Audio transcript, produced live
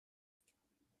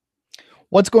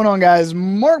What's going on, guys?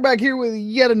 Mark back here with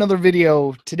yet another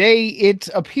video. Today, it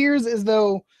appears as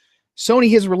though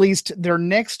Sony has released their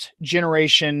next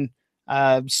generation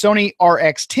Sony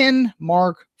RX10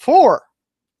 Mark IV.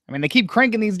 I mean, they keep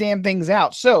cranking these damn things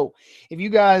out. So if you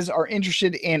guys are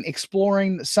interested in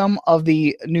exploring some of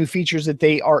the new features that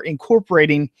they are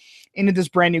incorporating into this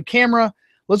brand new camera,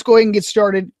 let's go ahead and get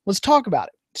started. Let's talk about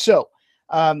it. So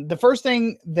the first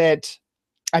thing that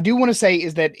I do want to say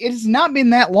is that it has not been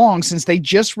that long since they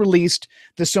just released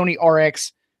the Sony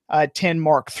RX10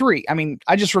 Mark III. I mean,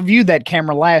 I just reviewed that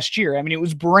camera last year. I mean, it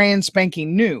was brand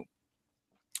spanking new.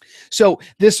 So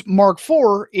this Mark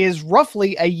IV is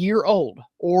roughly a year old,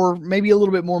 or maybe a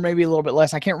little bit more, maybe a little bit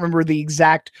less. I can't remember the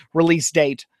exact release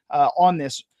date on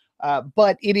this,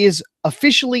 but it is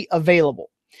officially available.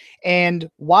 And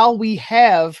while we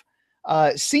have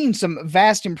seen some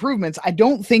vast improvements, I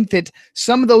don't think that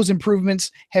some of those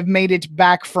improvements have made it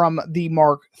back from the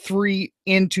Mark III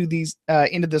into this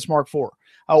Mark IV,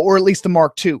 or at least the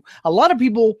Mark II. A lot of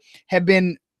people have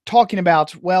been talking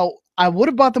about, well, I would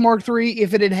have bought the Mark III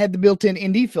if it had had the built-in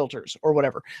ND filters or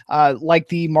whatever, like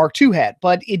the Mark II had,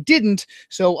 but it didn't.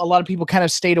 So a lot of people kind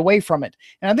of stayed away from it.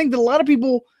 And I think that a lot of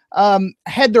people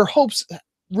had their hopes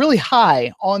really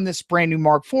high on this brand new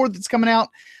Mark IV that's coming out.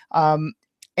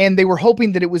 And they were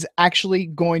hoping that it was actually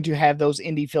going to have those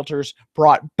ND filters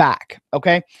brought back.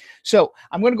 Okay, so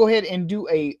I'm going to go ahead and do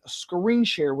a screen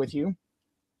share with you.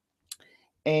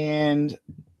 And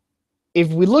if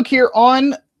we look here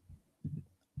on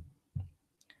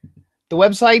the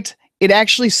website, it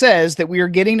actually says that we are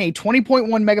getting a 20.1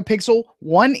 megapixel,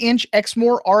 1-inch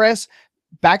Exmor RS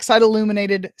backside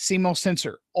illuminated CMOS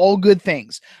sensor. All good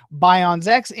things. Bion's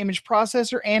X image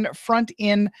processor and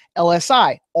front-end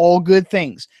LSI. All good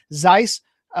things. Zeiss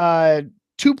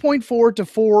 2.4 to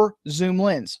 4 zoom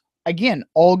lens. Again,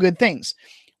 all good things.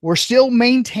 We're still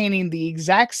maintaining the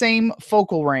exact same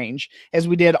focal range as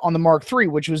we did on the Mark III,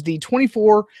 which was the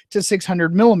 24 to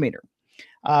 600 millimeter.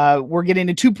 We're getting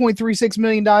a 2.36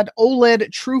 million dot OLED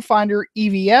TrueFinder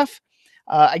EVF.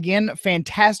 Again,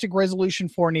 fantastic resolution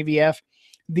for an EVF.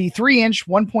 The 3-inch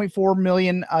 1.4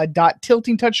 million dot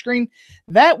tilting touchscreen,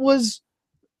 that was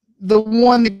the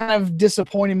one that kind of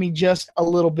disappointed me just a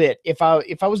little bit. If I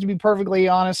was to be perfectly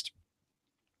honest,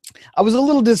 I was a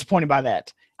little disappointed by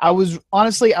that. I was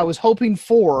hoping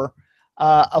for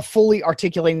a fully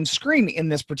articulating screen in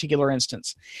this particular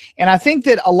instance, and I think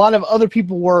that a lot of other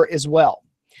people were as well.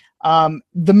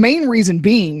 The main reason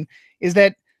being is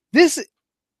that this,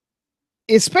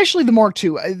 especially the Mark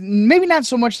II, maybe not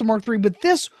so much the Mark III, but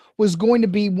this was going to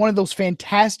be one of those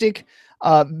fantastic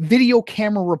video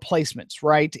camera replacements,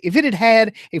 right? If it had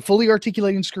had a fully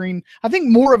articulating screen, I think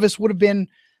more of us would have been,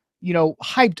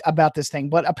 hyped about this thing.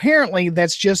 But apparently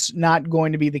that's just not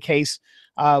going to be the case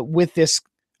with this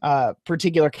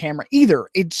particular camera either.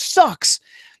 It sucks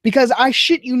because I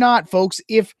shit you not, folks,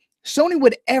 if Sony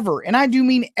would ever, and I do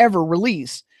mean ever,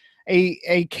 release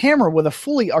a camera with a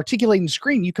fully articulating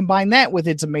screen, you combine that with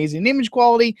its amazing image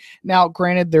quality. Now,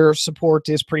 granted, their support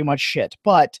is pretty much shit,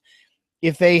 but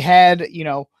if they had,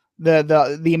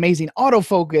 the amazing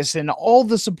autofocus and all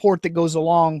the support that goes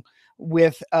along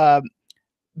with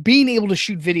being able to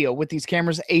shoot video with these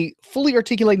cameras, a fully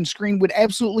articulating screen would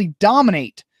absolutely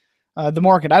dominate the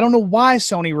market. I don't know why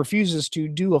Sony refuses to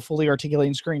do a fully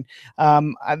articulating screen.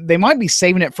 They might be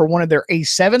saving it for one of their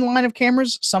A7 line of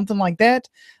cameras, something like that.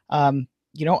 I'm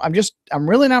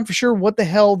really not for sure what the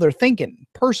hell they're thinking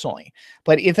personally.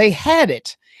 But if they had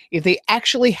it, if they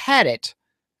actually had it,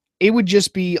 it would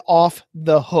just be off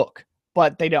the hook.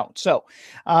 But they don't. So,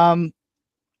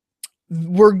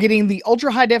 we're getting the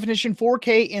ultra high definition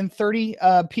 4K and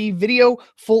 30p video,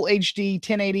 full HD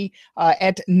 1080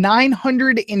 at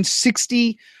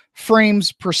 960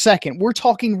 frames per second. We're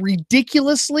talking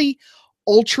ridiculously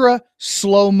ultra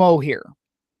slow-mo here.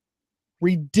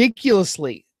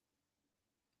 Ridiculously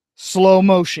slow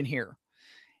motion here.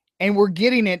 And we're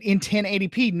getting it in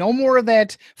 1080p. No more of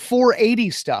that 480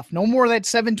 stuff. No more of that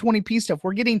 720p stuff.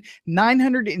 We're getting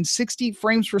 960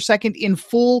 frames per second in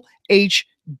full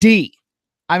HD.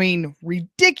 I mean,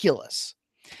 ridiculous.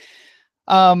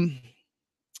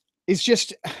 It's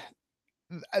just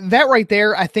that right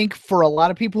there, I think for a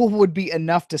lot of people would be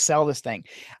enough to sell this thing.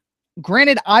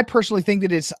 Granted, I personally think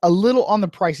that it's a little on the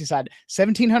pricey side.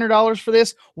 $1,700 for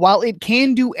this, while it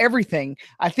can do everything,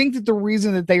 I think that the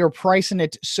reason that they are pricing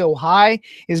it so high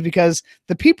is because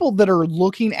the people that are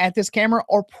looking at this camera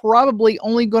are probably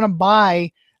only going to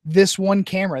buy this one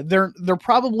camera. They're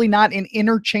probably not an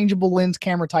interchangeable lens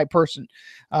camera type person.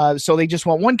 So they just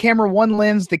want one camera, one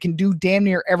lens that can do damn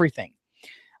near everything.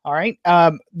 All right.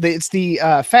 It's the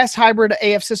fast hybrid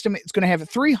AF system. It's going to have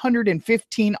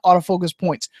 315 autofocus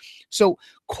points. So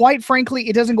quite frankly,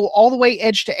 it doesn't go all the way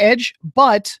edge to edge,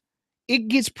 but it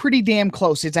gets pretty damn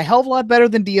close. It's a hell of a lot better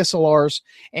than DSLRs.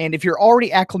 And if you're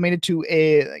already acclimated to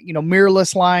a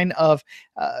mirrorless line of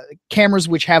cameras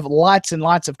which have lots and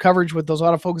lots of coverage with those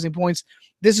autofocusing points,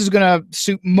 this is going to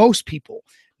suit most people.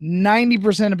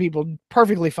 90% of people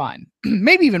perfectly fine.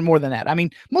 Maybe even more than that. I mean,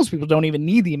 most people don't even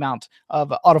need the amount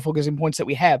of autofocusing points that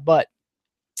we have, but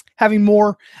having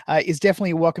more is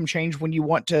definitely a welcome change when you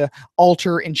want to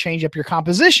alter and change up your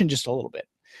composition just a little bit.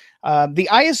 The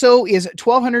ISO is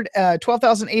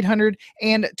 12,800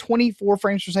 and 24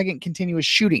 frames per second continuous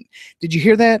shooting. Did you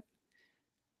hear that?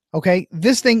 Okay,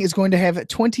 this thing is going to have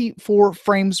 24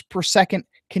 frames per second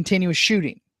continuous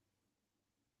shooting.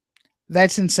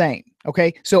 That's insane.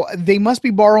 Okay, so they must be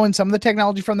borrowing some of the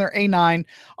technology from their A9.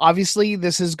 Obviously,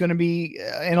 this is going to be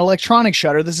an electronic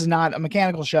shutter. This is not a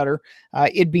mechanical shutter,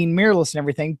 it being mirrorless and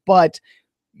everything. But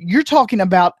you're talking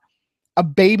about a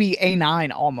baby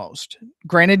A9 almost.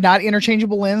 Granted, not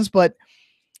interchangeable lens, but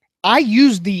I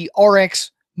used the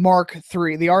RX Mark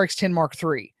III, the RX10 Mark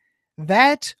III.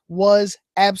 That was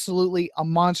absolutely a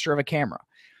monster of a camera.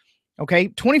 Okay,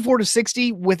 24 to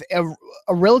 60 with a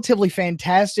relatively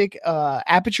fantastic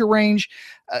aperture range,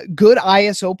 good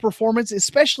ISO performance,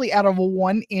 especially out of a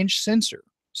 1-inch sensor.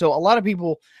 So a lot of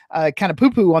people kind of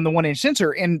poo-poo on the 1-inch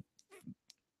sensor, and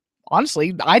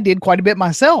honestly, I did quite a bit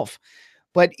myself,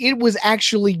 but it was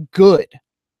actually good.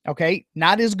 Okay,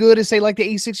 not as good as say like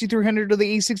the A6300 or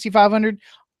the A6500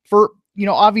 for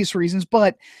obvious reasons,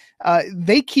 but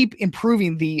they keep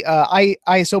improving the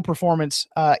ISO performance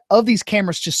of these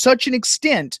cameras to such an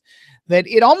extent that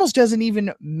it almost doesn't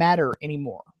even matter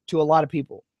anymore to a lot of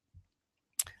people.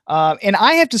 And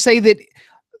I have to say that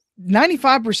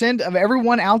 95% of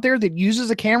everyone out there that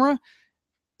uses a camera,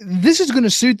 this is going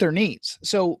to suit their needs.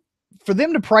 So for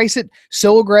them to price it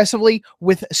so aggressively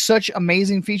with such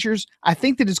amazing features, I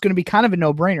think that it's going to be kind of a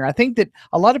no-brainer. I think that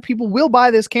a lot of people will buy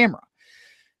this camera.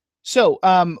 So,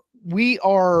 we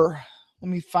are, let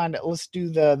me find it. Let's do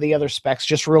the other specs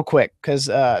just real quick, because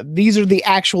these are the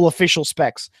actual official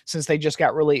specs since they just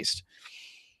got released.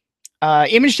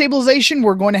 Image stabilization,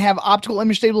 we're going to have optical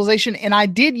image stabilization, and I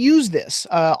did use this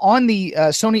on the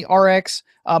Sony RX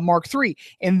Mark III.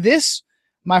 And this,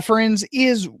 my friends,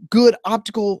 is good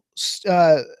optical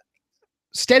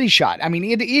steady shot. I mean,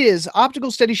 it is optical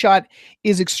steady shot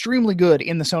is extremely good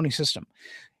in the Sony system.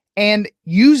 And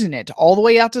using it all the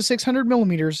way out to 600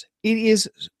 millimeters, it is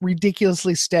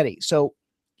ridiculously steady. So,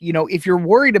 if you're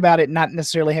worried about it not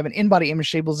necessarily having in-body image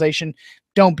stabilization,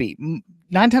 don't be.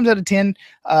 9 times out of 10,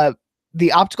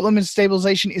 the optical image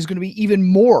stabilization is going to be even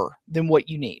more than what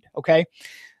you need, okay?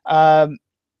 So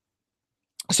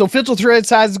filter thread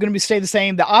size is going to stay the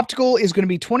same. The optical is going to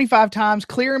be 25 times.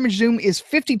 Clear image zoom is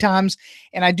 50 times.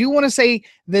 And I do want to say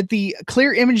that the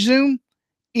clear image zoom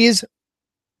is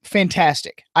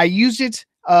fantastic. I used it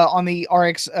on the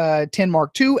RX10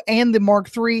 Mark II and the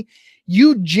Mark III.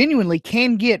 You genuinely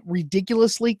can get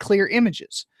ridiculously clear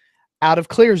images out of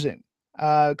clear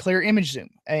image zoom.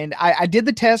 And I did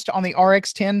the test on the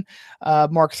RX10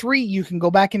 Mark III. You can go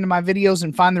back into my videos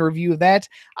and find the review of that.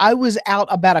 I was out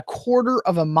about a quarter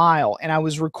of a mile, and I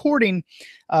was recording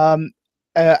a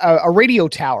radio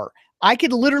tower. I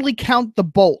could literally count the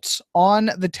bolts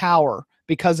on the tower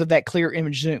because of that clear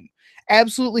image zoom.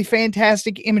 Absolutely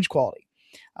fantastic image quality.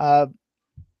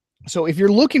 So if you're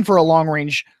looking for a long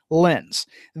range lens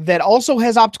that also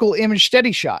has optical image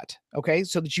steady shot, okay,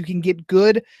 so that you can get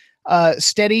good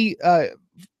steady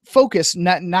focus,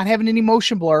 not having any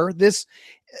motion blur, this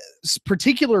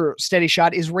particular steady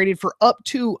shot is rated for up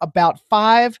to about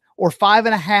 5 or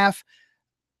 5.5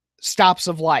 stops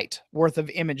of light worth of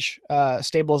image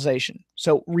stabilization.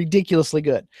 So ridiculously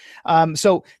good.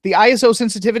 So the ISO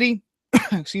sensitivity,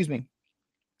 excuse me,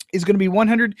 is going to be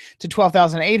 100 to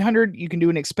 12,800. You can do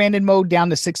an expanded mode down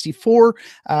to 64.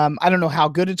 I don't know how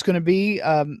good it's going to be,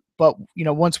 but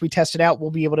once we test it out,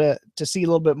 we'll be able to see a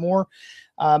little bit more.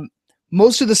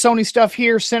 Most of the Sony stuff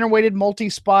here, center weighted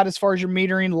multi-spot as far as your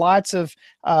metering, lots of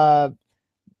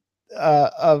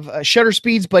shutter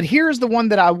speeds. But here's the one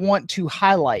that I want to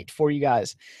highlight for you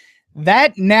guys.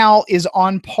 That now is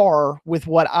on par with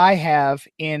what I have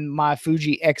in my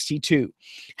Fuji X-T3.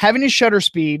 Having a shutter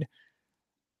speed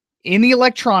in the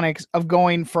electronics of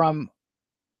going from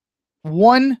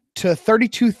 1 to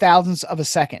 32 thousandths of a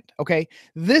second. Okay.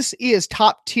 This is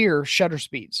top tier shutter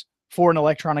speeds for an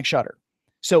electronic shutter.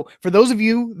 So for those of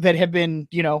you that have been,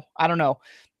 I don't know,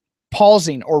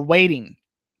 pausing or waiting,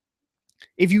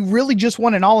 if you really just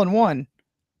want an all-in-one,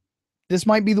 this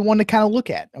might be the one to kind of look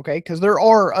at, okay? Because there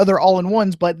are other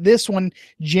all-in-ones, but this one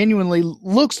genuinely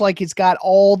looks like it's got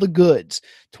all the goods.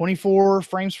 24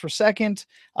 frames per second,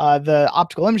 the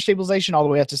optical image stabilization all the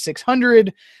way up to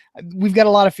 600. We've got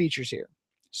a lot of features here.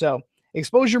 So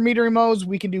exposure metering modes,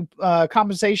 we can do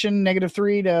compensation,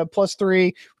 -3 to +3.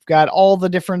 We've got all the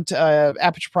different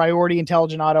aperture priority,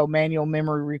 intelligent auto, manual,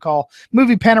 memory recall,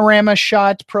 movie panorama,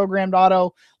 shot, programmed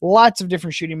auto, lots of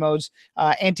different shooting modes,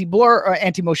 anti-blur, or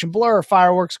anti-motion blur,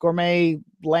 fireworks, gourmet,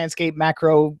 landscape,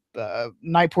 macro,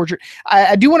 night portrait.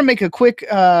 I do want to make a quick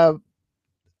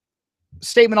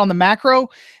statement on the macro.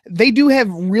 They do have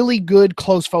really good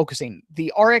close focusing.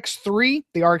 The RX3,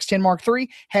 the RX10 Mark III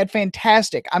had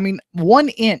fantastic. I mean, 1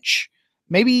 inch,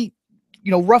 maybe,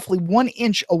 roughly 1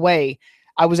 inch away,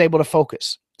 I was able to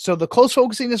focus. So the close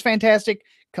focusing is fantastic.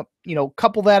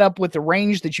 Couple that up with the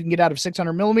range that you can get out of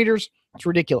 600 millimeters. It's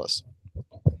ridiculous.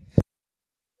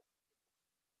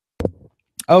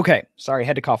 Okay. Sorry. I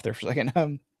had to cough there for a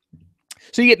second.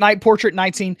 So you get night portrait,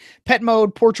 night scene, pet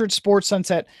mode, portrait, sports,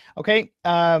 sunset. Okay.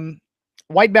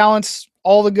 White balance,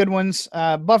 all the good ones.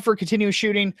 Buffer, continuous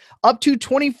shooting, up to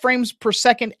 20 frames per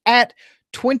second at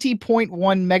 20.1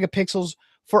 megapixels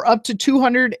for up to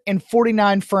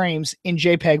 249 frames in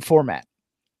JPEG format.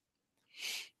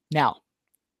 Now,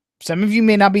 some of you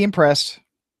may not be impressed,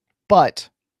 but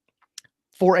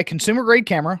for a consumer grade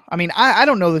camera, I mean, I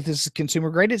don't know that this is consumer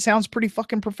grade. It sounds pretty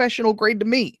fucking professional grade to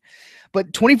me.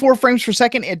 But 24 frames per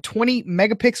second at 20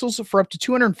 megapixels for up to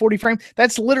 240 frames,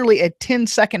 that's literally a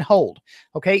 10-second hold.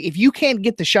 Okay, if you can't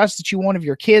get the shots that you want of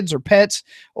your kids or pets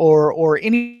or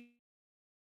any.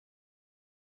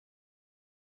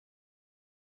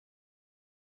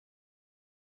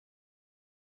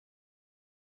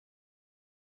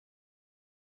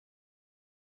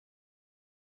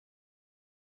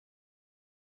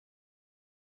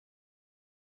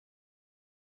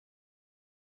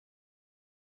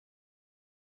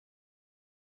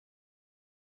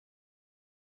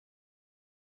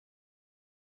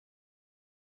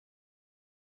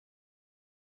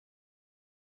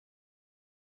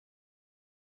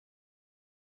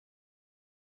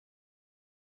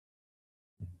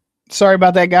 Sorry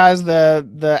about that, guys.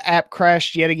 The app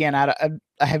crashed yet again. I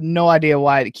have no idea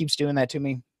why it keeps doing that to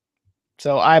me.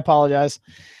 So I apologize.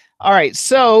 All right,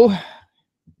 so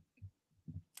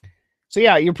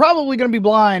yeah, you're probably going to be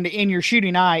blind in your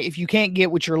shooting eye if you can't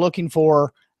get what you're looking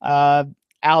for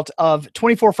out of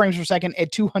 24 frames per second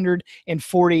at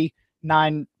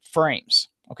 249 frames.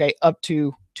 Okay, up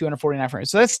to 249 frames.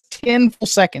 So that's 10 full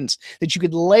seconds that you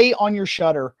could lay on your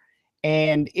shutter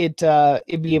and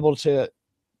it'd be able to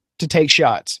take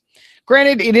shots.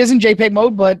 Granted, it is in JPEG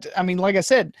mode, but I mean, like I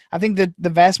said, I think that the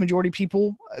vast majority of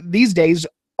people these days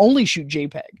only shoot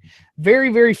JPEG.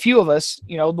 Very, very few of us,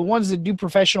 the ones that do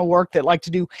professional work that like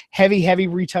to do heavy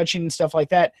retouching and stuff like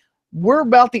that, we're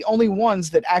about the only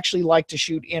ones that actually like to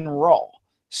shoot in RAW.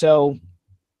 So,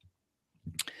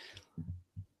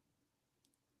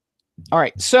 all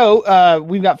right. So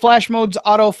we've got flash modes,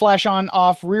 auto, flash on,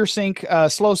 off, rear sync,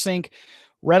 slow sync,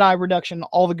 red eye reduction,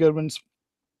 all the good ones.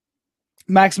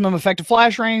 Maximum effective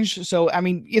flash range. So, I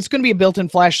mean, it's going to be a built-in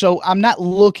flash. So I'm not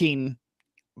looking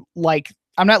at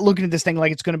this thing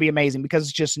like it's going to be amazing, because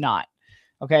it's just not.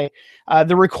 Okay.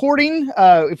 The recording,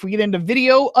 if we get into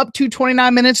video, up to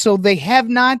 29 minutes. So they have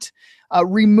not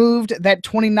removed that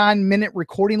 29-minute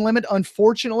recording limit,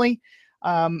 unfortunately.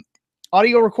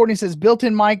 Audio recording says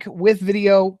built-in mic with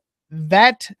video.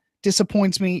 That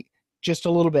disappoints me just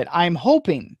a little bit. I'm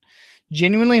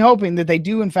genuinely hoping that they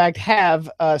do in fact have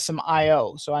some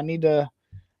IO. So I need to,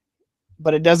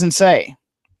 but it doesn't say.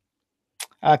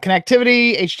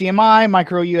 Connectivity, HDMI,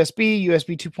 micro USB,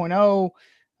 USB 2.0,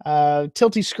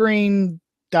 tilty screen,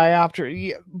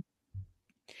 diopter.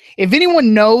 If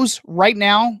anyone knows right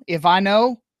now, if I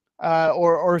know,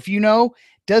 or if you know,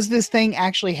 does this thing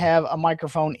actually have a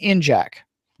microphone in jack?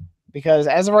 Because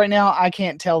as of right now, I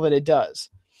can't tell that it does.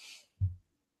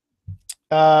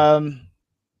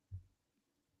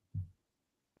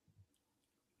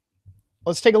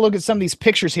 Let's take a look at some of these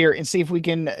pictures here and see if we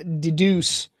can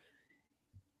deduce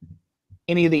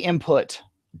any of the input.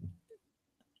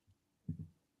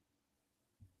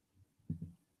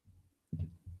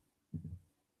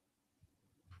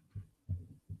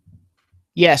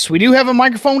 Yes, we do have a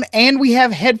microphone and we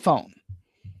have headphone.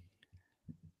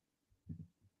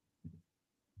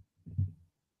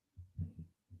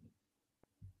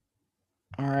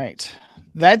 All right.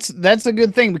 That's a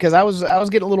good thing, because I was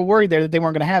getting a little worried there that they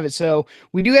weren't going to have it. So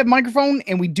we do have microphone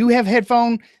and we do have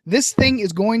headphone. This thing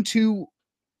is going to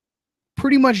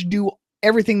pretty much do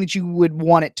everything that you would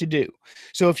want it to do.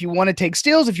 So if you want to take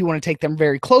stills, if you want to take them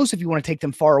very close, if you want to take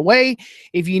them far away,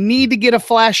 if you need to get a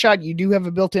flash shot, you do have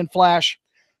a built-in flash.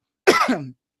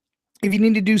 If you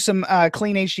need to do some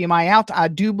clean HDMI out, I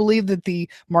do believe that the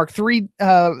Mark III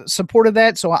supported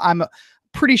that. So I'm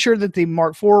pretty sure that the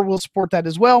Mark IV will support that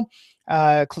as well.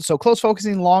 So close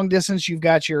focusing, long distance, you've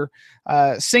got your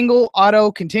single,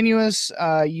 auto, continuous.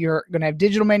 You're going to have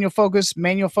digital manual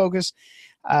focus,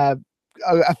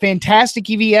 a fantastic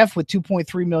EVF with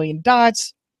 2.3 million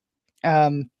dots.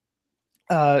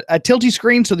 A tilty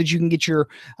screen so that you can get your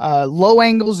low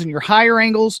angles and your higher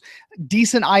angles,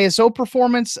 decent ISO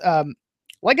performance.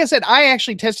 Like I said, I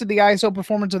actually tested the ISO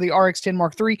performance of the RX10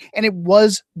 Mark III, and it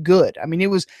was good. I mean, it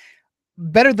was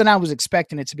better than I was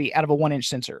expecting it to be out of a 1-inch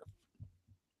sensor.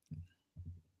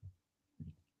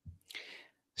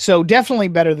 So definitely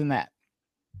better than that.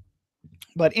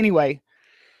 But anyway,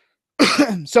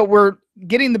 so we're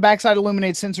getting the backside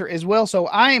illuminated sensor as well. So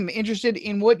I am interested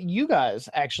in what you guys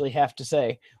actually have to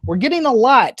say. We're getting a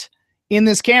lot in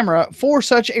this camera for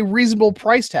such a reasonable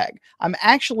price tag. I'm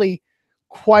actually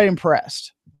quite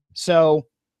impressed. So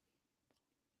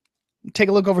take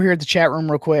a look over here at the chat room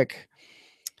real quick.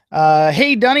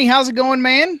 Hey, Dunny, how's it going,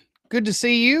 man? Good to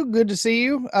see you. Good to see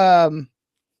you.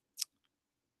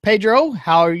 Pedro,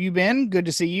 how have you been? Good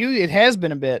to see you. It has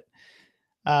been a bit.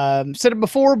 Said it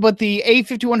before, but the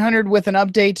A5100 with an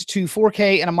update to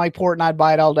 4K and a mic port, and I'd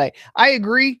buy it all day. I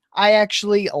agree. I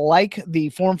actually like the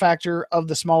form factor of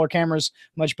the smaller cameras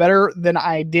much better than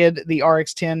I did the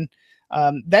RX10.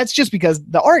 That's just because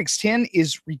the RX10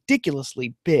 is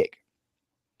ridiculously big.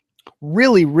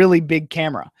 Really, really big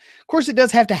camera. Of course, it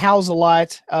does have to house a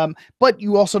lot, but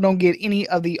you also don't get any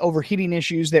of the overheating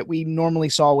issues that we normally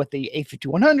saw with the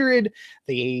A5100,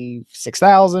 the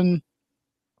A6000,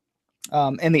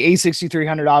 and the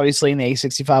A6300, obviously, and the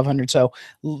A6500. So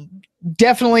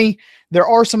definitely there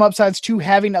are some upsides to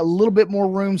having a little bit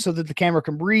more room so that the camera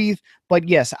can breathe. But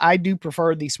yes, I do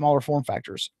prefer the smaller form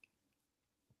factors.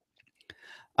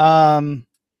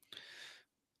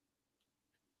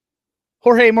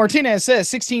 Jorge Martinez says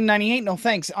 $16.98. No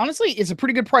thanks. Honestly, it's a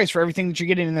pretty good price for everything that you're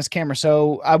getting in this camera.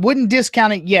 So I wouldn't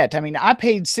discount it yet. I mean, I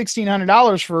paid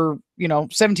 $1,600 for,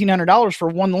 $1,700 for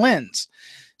one lens.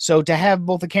 So to have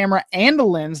both a camera and a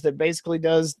lens that basically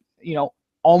does,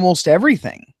 almost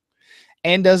everything,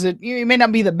 and does it, it may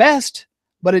not be the best,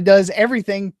 but it does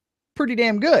everything pretty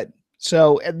damn good.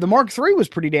 So the Mark III was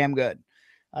pretty damn good.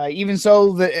 Even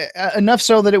so that enough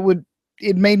so that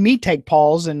it made me take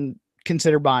pause and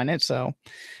consider buying it. So,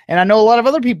 and I know a lot of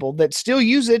other people that still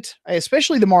use it,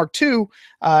 especially the Mark II,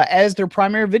 as their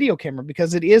primary video camera,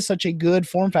 because it is such a good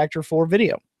form factor for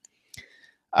video.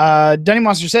 Dunny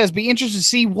Monster says, be interested to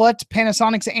see what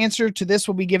Panasonic's answer to this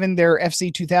will be, given their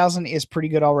FC2000 is pretty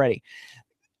good already.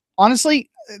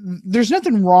 Honestly, there's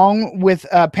nothing wrong with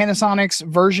Panasonic's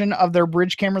version of their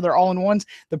bridge camera, their all-in-ones.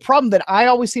 The problem that I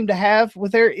always seem to have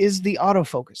with there is the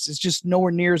autofocus. It's just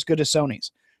nowhere near as good as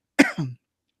Sony's.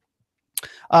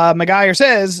 McGuire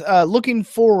says, looking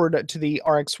forward to the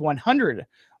RX100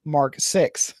 Mark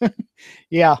VI.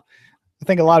 Yeah, I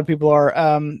think a lot of people are.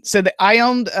 Said that I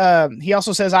owned, he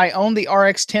also says, I owned the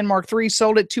RX10 Mark III,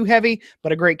 sold it too heavy,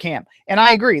 but a great cam. And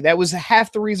I agree. That was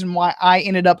half the reason why I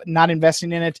ended up not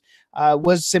investing in it,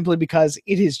 was simply because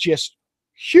it is just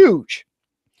huge.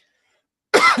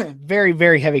 Very,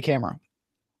 very heavy camera.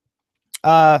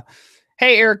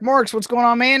 Hey, Eric Marks, what's going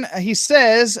on, man? He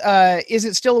says, is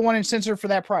it still a 1-inch sensor for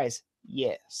that price?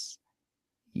 Yes.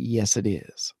 Yes, it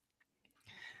is.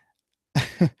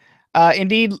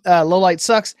 Indeed, low light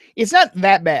sucks. It's not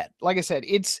that bad. Like I said,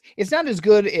 it's not as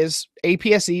good as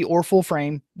APS-C or full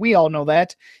frame. We all know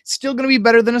that. It's still going to be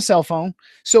better than a cell phone.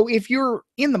 So if you're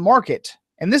in the market,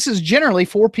 and this is generally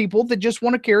for people that just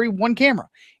want to carry one camera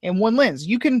and one lens,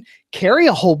 you can carry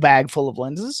a whole bag full of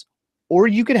lenses, or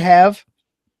you could have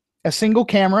a single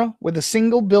camera with a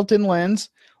single built-in lens.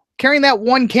 Carrying that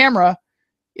one camera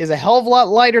is a hell of a lot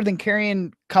lighter than carrying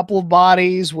a couple of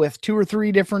bodies with 2 or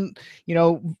 3 different,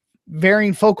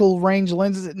 varying focal range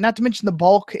lenses, not to mention the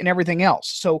bulk and everything else.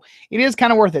 So it is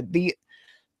kind of worth it. The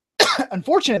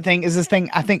unfortunate thing is this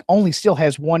thing, I think, only still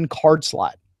has one card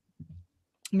slot.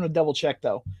 I'm going to double check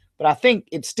though, but I think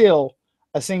it's still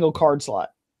a single card slot.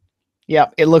 Yeah,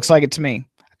 it looks like it to me.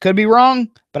 I could be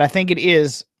wrong, but I think it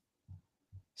is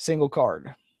single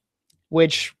card,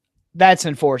 which that's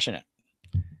unfortunate,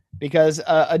 because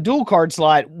a dual card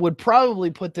slot would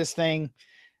probably put this thing,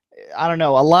 I don't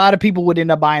know, a lot of people would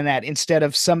end up buying that instead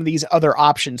of some of these other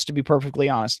options, to be perfectly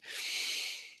honest.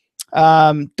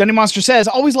 Dunny Monster says,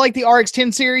 always like the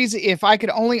RX10 series. If I could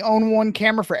only own one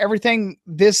camera for everything,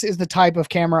 this is the type of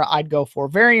camera I'd go for.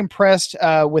 Very impressed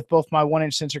with both my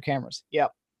 1-inch sensor cameras.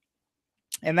 Yep.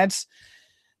 And that's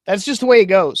just the way it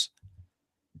goes.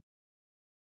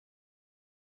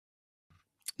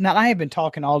 Now, I have been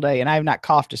talking all day and I have not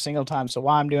coughed a single time. So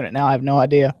why I'm doing it now, I have no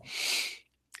idea.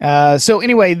 So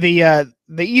anyway, the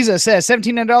Isa says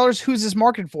 $1,700. Who's this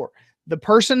marketed for? The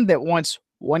person that wants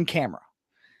one camera.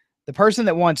 The person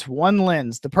that wants one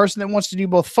lens, the person that wants to do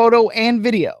both photo and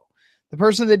video, the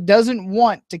person that doesn't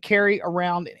want to carry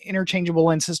around an interchangeable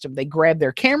lens system. They grab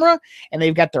their camera and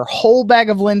they've got their whole bag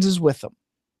of lenses with them.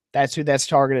 That's who that's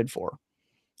targeted for.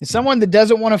 It's someone that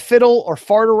doesn't want to fiddle or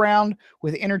fart around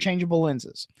with interchangeable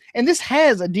lenses. And this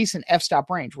has a decent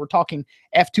f-stop range. We're talking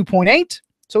f2.8,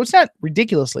 so it's not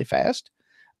ridiculously fast,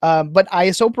 but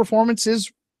ISO performance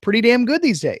is pretty damn good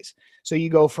these days. So you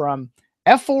go from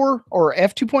f4 or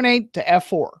f2.8 to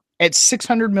f4 at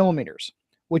 600 millimeters,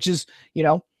 which is, you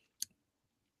know,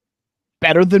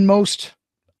 better than most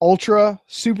ultra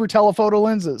super telephoto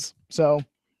lenses. So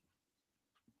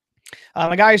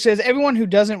a guy who says everyone who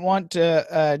doesn't want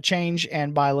to change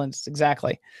and buy lenses.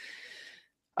 Exactly.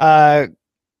 The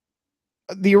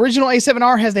original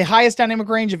A7R has the highest dynamic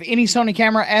range of any Sony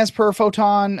camera as per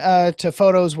Photon to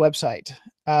Photos website.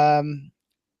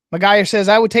 McGuire says,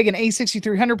 I would take an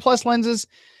A6300 plus lenses.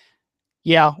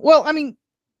 Yeah, well, I mean,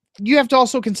 you have to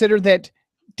also consider that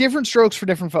different strokes for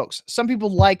different folks. Some people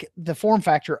like the form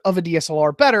factor of a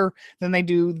DSLR better than they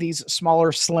do these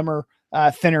smaller, slimmer,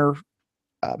 thinner,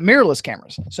 mirrorless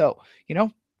cameras. So, you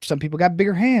know, some people got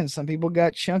bigger hands. Some people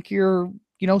got chunkier,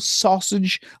 you know,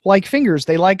 sausage-like fingers.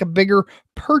 They like a bigger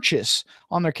purchase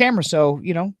on their camera. So,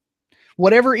 you know,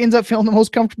 whatever ends up feeling the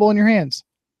most comfortable in your hands.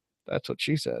 That's what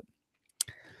she said.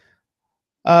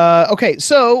 Okay,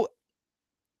 so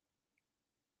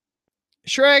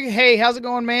Shreg, hey, how's it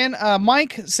going, man?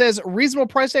 Mike says reasonable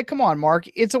price tag. Come on, Mark.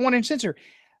 It's a 1-inch sensor.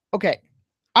 Okay,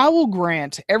 I will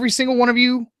grant every single one of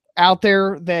you out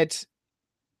there that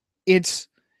it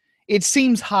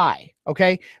seems high.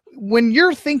 Okay, when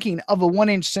you're thinking of a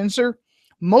 1-inch sensor,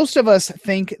 most of us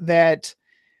think that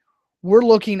we're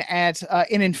looking at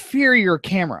an inferior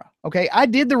camera. Okay, I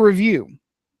did the review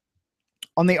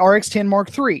on the RX10 Mark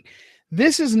III.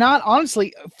 This is not,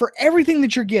 honestly, for everything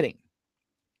that you're getting.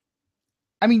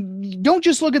 I mean, don't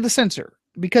just look at the sensor,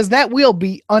 because that will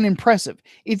be unimpressive.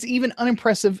 It's even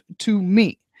unimpressive to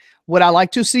me. Would I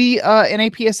like to see an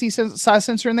APS-C size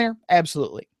sensor in there?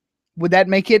 Absolutely. Would that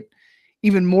make it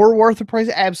even more worth the price?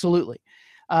 Absolutely.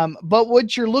 But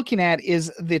what you're looking at is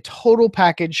the total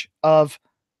package of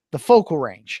the focal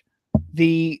range,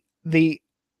 the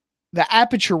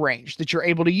aperture range that you're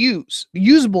able to use, the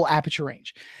usable aperture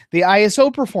range, the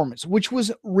ISO performance, which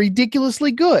was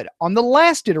ridiculously good on the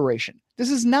last iteration.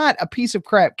 This is not a piece of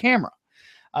crap camera.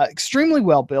 Extremely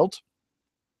well built.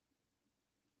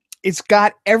 It's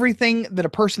got everything that a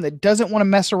person that doesn't want to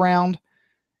mess around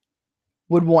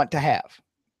would want to have.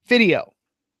 Video,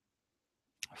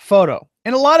 photo,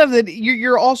 and a lot of it,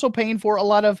 you're also paying for a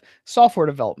lot of software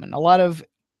development, a lot of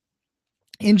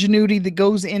ingenuity that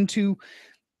goes into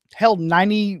held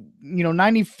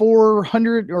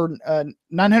 9400 or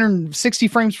 960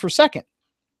 frames per second.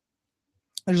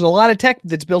 There's a lot of tech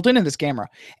that's built into this camera.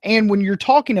 And when you're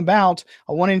talking about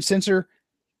a 1-inch sensor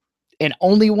and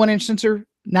only 1-inch sensor,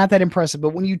 not that impressive.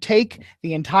 But when you take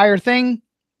the entire thing,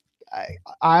 I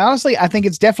honestly, I think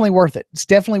it's definitely worth it. It's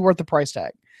definitely worth the price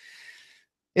tag.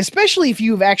 Especially if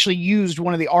you've actually used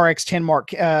one of the RX10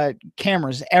 Mark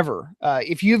cameras ever.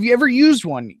 If you've ever used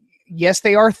one, yes,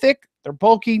 they are thick. They're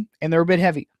bulky and they're a bit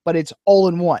heavy, but it's all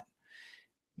in one.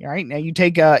 All right. Now you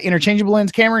take a interchangeable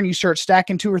lens camera and you start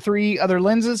stacking 2 or 3 other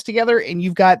lenses together, and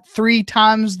you've got 3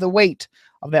 times the weight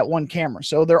of that one camera.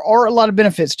 So there are a lot of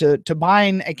benefits to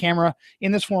buying a camera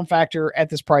in this form factor at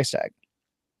this price tag.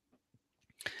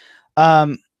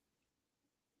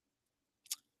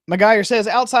 McGuire says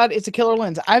outside it's a killer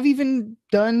lens. I've even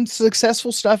done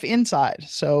successful stuff inside.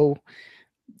 So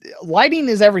lighting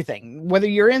is everything, whether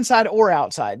you're inside or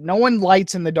outside. No one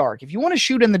lights in the dark. If you want to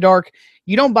shoot in the dark,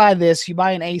 you don't buy this, you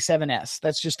buy an A7S.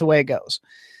 That's just the way it goes.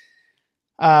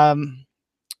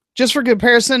 Just for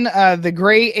comparison, the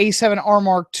gray A7R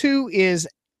Mark II is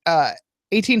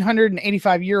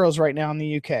 1,885 euros right now in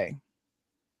the UK.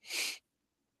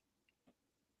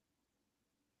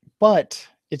 But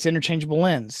it's interchangeable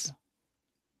lens.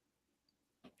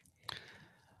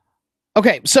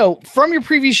 Okay, so from your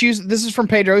previous use, this is from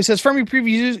Pedro. He says, from your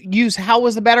previous use, how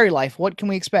was the battery life? What can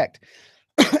we expect?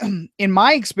 In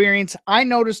my experience, I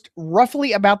noticed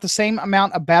roughly about the same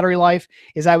amount of battery life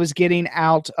as I was getting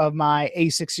out of my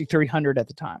A6300 at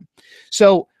the time.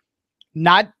 So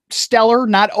not stellar,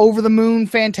 not over the moon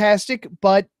fantastic,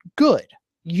 but good,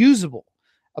 usable.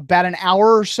 About an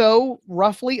hour or so,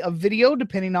 roughly, of video,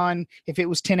 depending on if it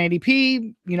was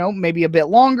 1080p, you know, maybe a bit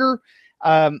longer.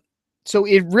 So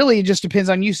it really just depends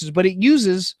on uses, but it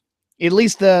uses, at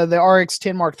least the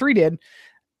RX10 Mark III did,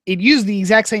 it used the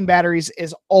exact same batteries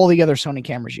as all the other Sony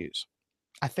cameras use,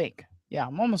 I think. Yeah,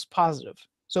 I'm almost positive.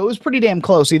 So it was pretty damn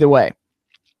close either way.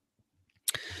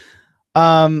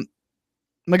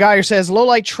 McGuire says, low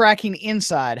light tracking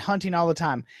inside, hunting all the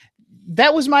time.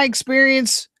 That was my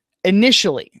experience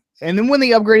initially. And then when they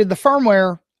upgraded the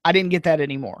firmware, I didn't get that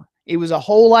anymore. It was a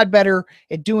whole lot better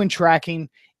at doing tracking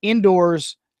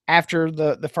indoors after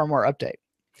the firmware update.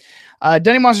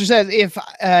 Dunny Monster says, if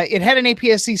it had an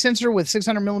APS-C sensor with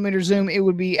 600mm zoom, it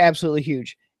would be absolutely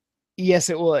huge. Yes,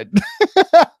 it would.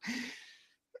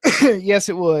 Yes,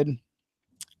 it would.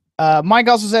 Mike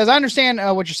also says, I understand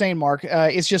what you're saying, Mark.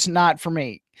 It's just not for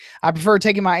me. I prefer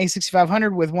taking my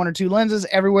A6500 with 1 or 2 lenses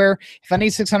everywhere. If I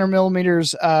need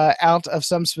 600mm out of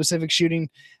some specific shooting,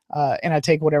 and I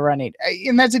take whatever I need.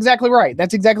 And that's exactly right.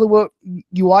 That's exactly what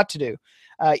you ought to do.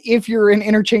 If you're an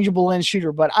interchangeable lens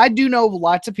shooter. But I do know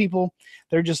lots of people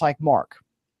that are just like Mark.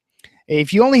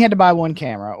 If you only had to buy one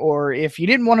camera, or if you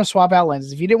didn't want to swap out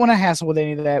lenses, if you didn't want to hassle with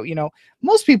any of that, you know,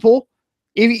 most people,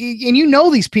 and you know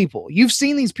these people, you've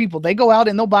seen these people, they go out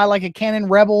and they'll buy like a Canon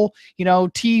Rebel, you know,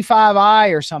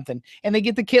 T5i or something, and they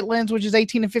get the kit lens, which is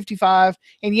 18 to 55,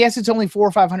 and yes, it's only $400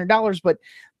 or $500, but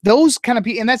those kind of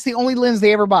people, and that's the only lens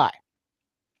they ever buy.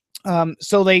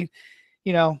 So they,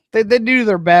 you know, they do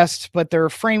their best, but their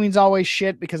framing's always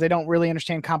shit because they don't really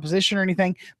understand composition or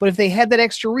anything. But if they had that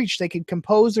extra reach, they could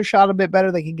compose their shot a bit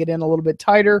better. They could get in a little bit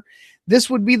tighter. This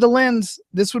would be the lens.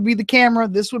 This would be the camera.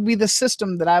 This would be the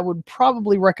system that I would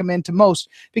probably recommend to most,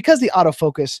 because the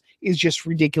autofocus is just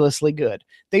ridiculously good.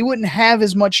 They wouldn't have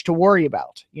as much to worry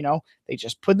about. You know, they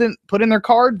just put in their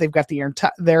card. They've got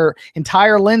their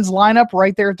entire lens lineup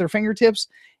right there at their fingertips,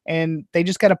 and they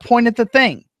just got to point at the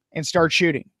thing and start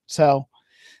shooting. So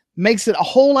makes it a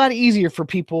whole lot easier for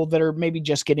people that are maybe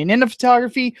just getting into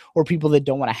photography, or people that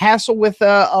don't want to hassle with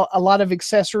a lot of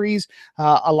accessories,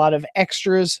 a lot of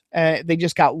extras. They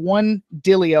just got one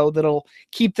dealio that'll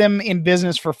keep them in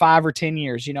business for 5 or 10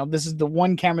 years. You know, this is the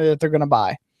one camera that they're going to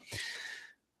buy.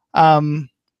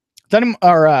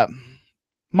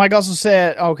 Mike also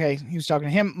said, okay, he was talking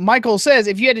to him. Michael says,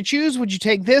 if you had to choose, would you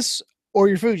take this or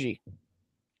your Fuji?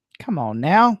 Come on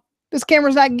now. This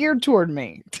camera's not geared toward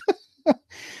me.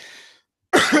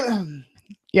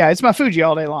 Yeah, it's my Fuji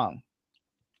all day long.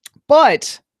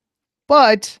 But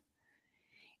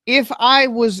if I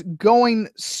was going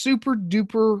super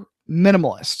duper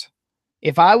minimalist,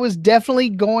 if I was definitely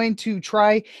going to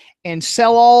try and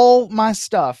sell all my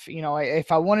stuff, you know,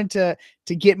 if I wanted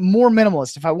to get more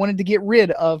minimalist, if I wanted to get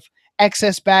rid of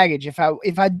excess baggage, if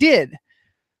I did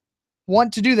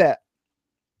want to do that,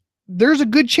 there's a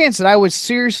good chance that I would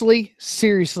seriously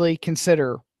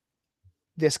consider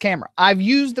this camera. I've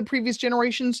used the previous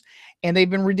generations and they've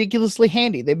been ridiculously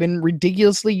handy. They've been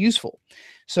ridiculously useful.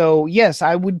 So yes,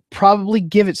 I would probably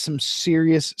give it some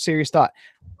serious thought,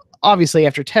 obviously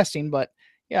after testing. But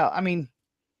yeah, I mean,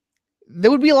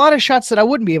 there would be a lot of shots that I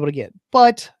wouldn't be able to get,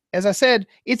 but as I said,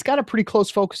 it's got a pretty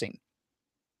close focusing.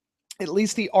 At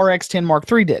least the RX10 Mark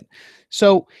III did.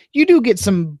 So you do get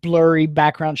some blurry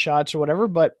background shots or whatever,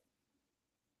 but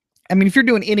I mean, if you're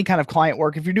doing any kind of client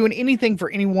work, if you're doing anything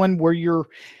for anyone where you're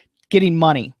getting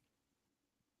money,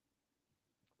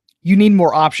 you need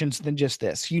more options than just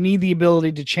this. You need the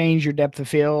ability to change your depth of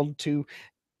field, to,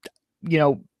 you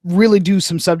know, really do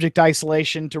some subject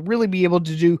isolation, to really be able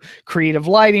to do creative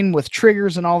lighting with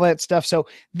triggers and all that stuff. So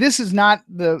this is not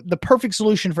the perfect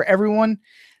solution for everyone.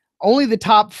 Only the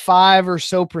top 5% or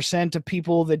so of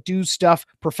people that do stuff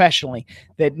professionally,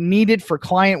 that need it for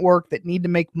client work, that need to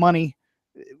make money,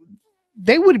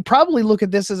 they would probably look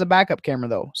at this as a backup camera,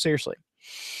 though. Seriously.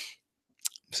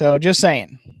 So just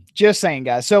saying,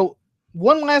 guys. So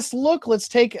one last look. Let's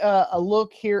take a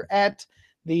look here at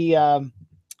the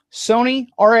Sony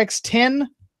RX10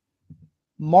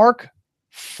 Mark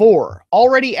IV,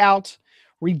 already out.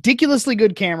 Ridiculously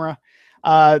good camera.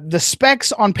 The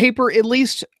specs on paper at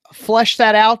least flesh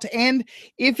that out, and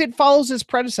if it follows its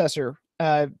predecessor,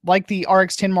 like the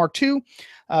RX10 Mark II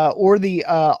or the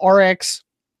RX10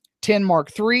 Mark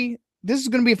III, this is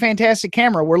going to be a fantastic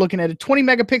camera. We're looking at a 20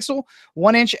 megapixel,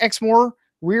 1-inch Exmor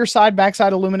rear side,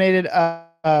 backside illuminated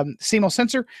CMOS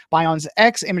sensor, Bion's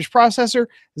X image processor,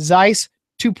 Zeiss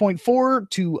 2.4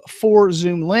 to 4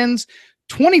 zoom lens,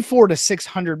 24 to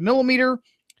 600 millimeter,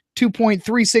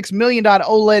 2.36 million dot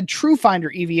OLED True Finder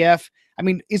EVF. I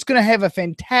mean, it's going to have a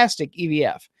fantastic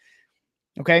EVF.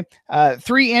 Okay,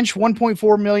 3-inch,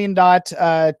 1.4 million dot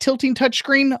tilting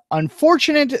touchscreen.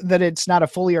 Unfortunate that it's not a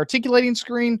fully articulating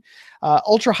screen.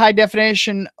 Ultra high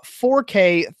definition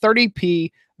 4K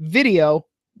 30p video.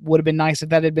 Would have been nice if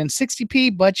that had been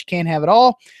 60p, but you can't have it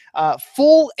all.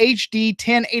 Full HD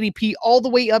 1080p all the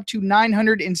way up to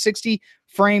 960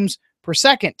 frames per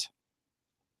second.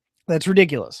 That's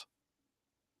ridiculous.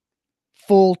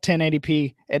 Full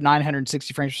 1080p at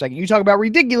 960 frames per second. You talk about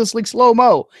ridiculously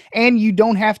slow-mo, and you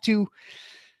don't have to,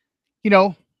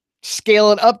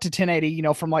 scale it up to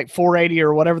 1080, from like 480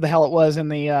 or whatever the hell it was in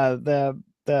the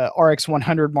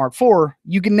RX10 Mark IV.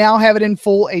 You can now have it in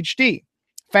full HD.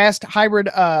 Fast hybrid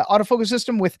autofocus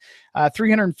system with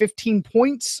 315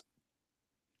 points.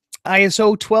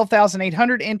 ISO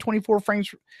 12,800 and 24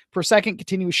 frames per second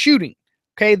continuous shooting.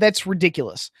 Okay, that's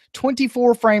ridiculous.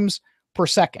 24 frames per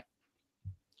second.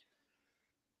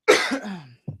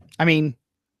 I mean,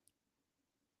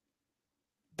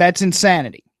 that's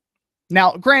insanity.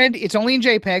 Now, granted, it's only in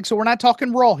JPEG, so we're not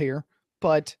talking RAW here,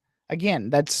 but again,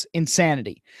 that's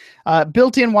insanity.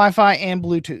 Built-in Wi-Fi and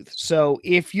Bluetooth. So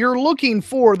if you're looking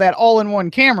for that all-in-one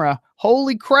camera,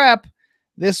 holy crap,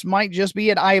 this might just be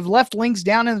it. I have left links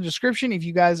down in the description if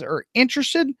you guys are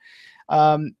interested.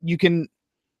 You can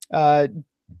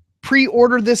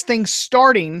pre-order this thing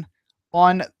starting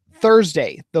on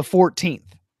Thursday, the 14th.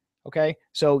 Okay,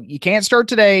 so you can't start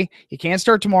today, you can't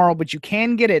start tomorrow, but you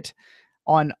can get it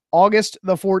on August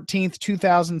the 14th,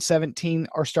 2017,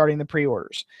 are starting the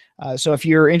pre-orders. So if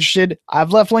you're interested,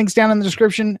 I've left links down in the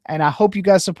description, and I hope you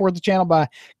guys support the channel by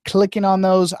clicking on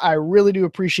those. I really do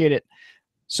appreciate it.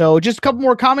 So just a couple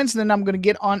more comments, and then I'm going to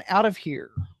get on out of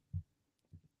here.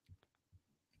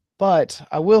 But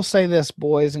I will say this,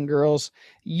 boys and girls,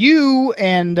 you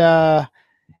and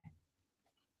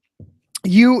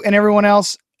everyone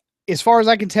else, as far as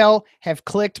I can tell, have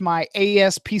clicked my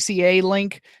ASPCA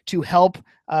link to help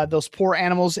those poor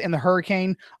animals in the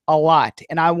hurricane a lot.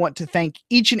 And I want to thank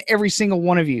each and every single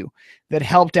one of you that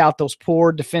helped out those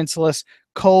poor, defenseless,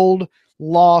 cold,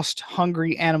 lost,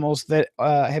 hungry animals that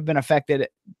have been affected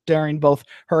during both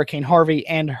Hurricane Harvey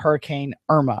and Hurricane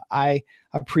Irma. I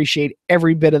appreciate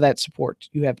every bit of that support.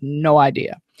 You have no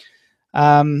idea.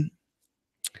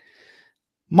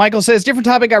 Michael says, different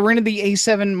topic. I rented the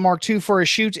A7 Mark II for a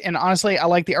shoot, and honestly, I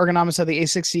like the ergonomics of the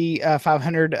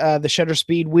A6500. The shutter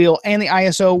speed, wheel, and the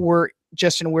ISO were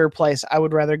just in a weird place. I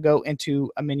would rather go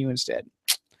into a menu instead.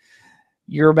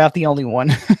 You're about the only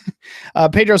one.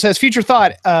 Pedro says, future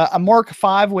thought, a Mark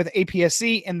V with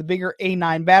APS-C and the bigger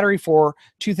A9 battery for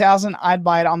 $2,000. I'd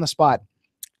buy it on the spot.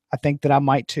 I think that I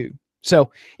might too.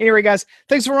 So anyway, guys,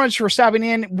 thanks so much for stopping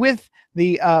in with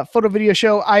the photo video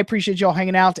show. I appreciate y'all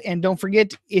hanging out. And don't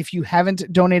forget, if you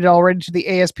haven't donated already to the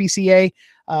ASPCA,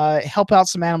 help out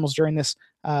some animals during this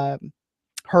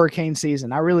hurricane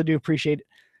season. I really do appreciate it.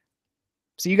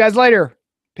 See you guys later.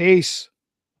 Peace.